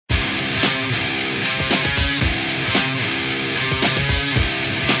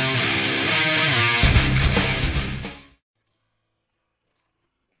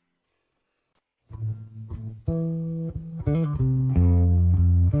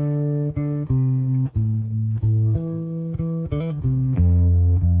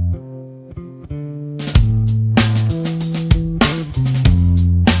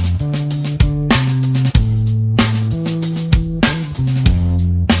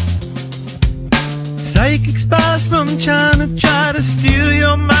psychic spies from China try to steal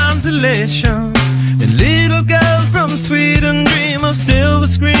your mind's elation, and little girls from Sweden dream of silver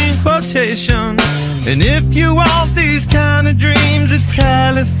screen quotation. And if you want these kind of dreams, it's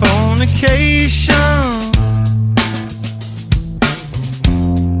Californication.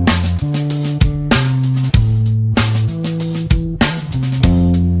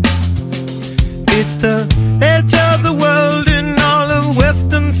 It's the edge of the world in all of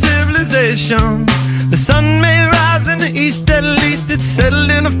Western civilization. The sun may rise in the east, at least it's settled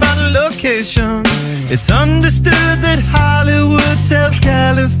in a final location. It's understood that Hollywood sells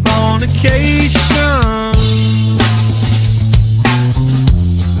Californication.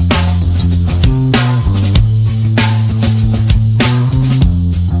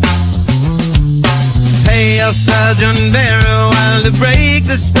 Hey, your surgeon, very well to break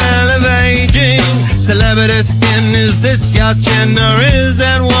the spell of aging. Celebrity skin, is this your chin or is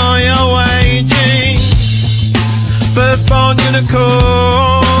that war you're waging? Firstborn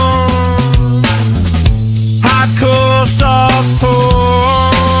unicorn, hardcore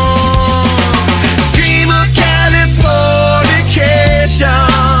softcore. Dream of Californication.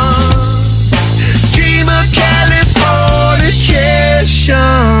 Dream of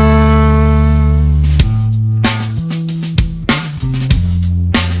Californication.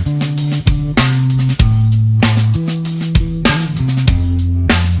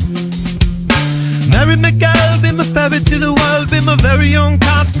 Marry me, girl, be my fairy to the world, be my very own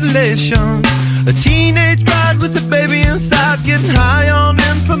constellation. A teenage bride with a baby inside, getting high on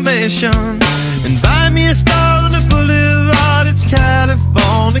information. And buy me a star on the boulevard, it's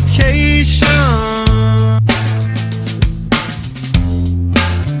Californication.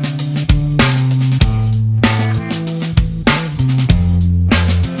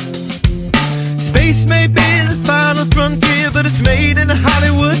 Space may be the final frontier, but it's made in a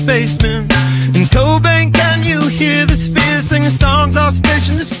Hollywood basement. In Cobain, can you hear the sphere singing songs off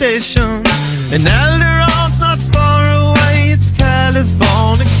station to station? And Alderon's not far away, it's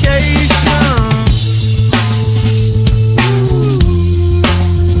Californication.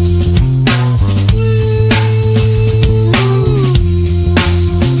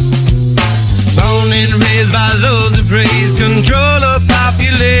 Born and raised by those who praise control of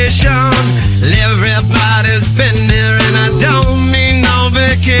population. Everybody's been there and I don't mean no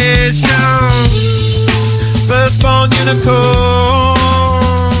vacation. Firstborn unicorn,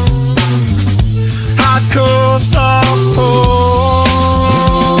 hardcore softcore.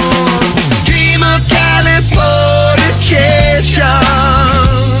 Dream of Californication.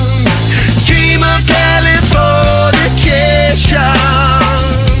 Dream of Californication.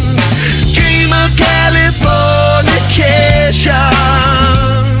 Dream of Californication.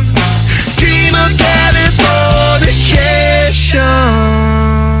 Dream of Californication.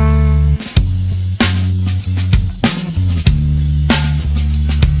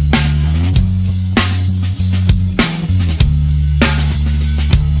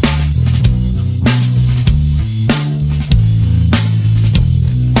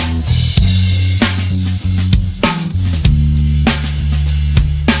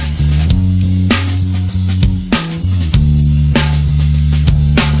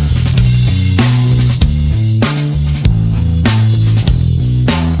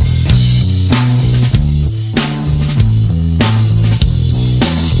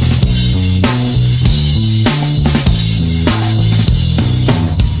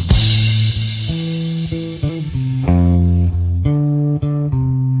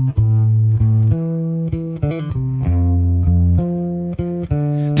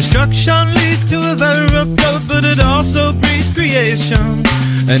 Destruction leads to a very rough road, but it also breeds creation.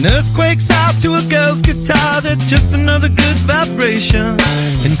 An earthquake's out to a girl's guitar, that's just another good vibration.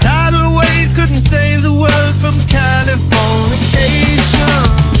 And tidal waves couldn't save the world from Californication.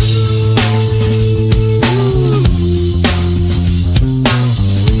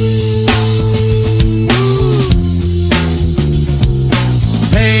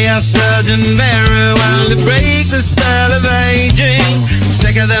 Hey, our surgeon, very well to break the spell of aging.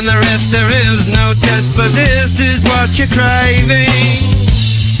 Sicker than the rest, there is no test, but this is what you're craving.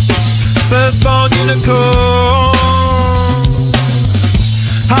 Firstborn unicorn,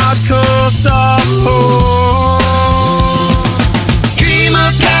 hardcore softcore.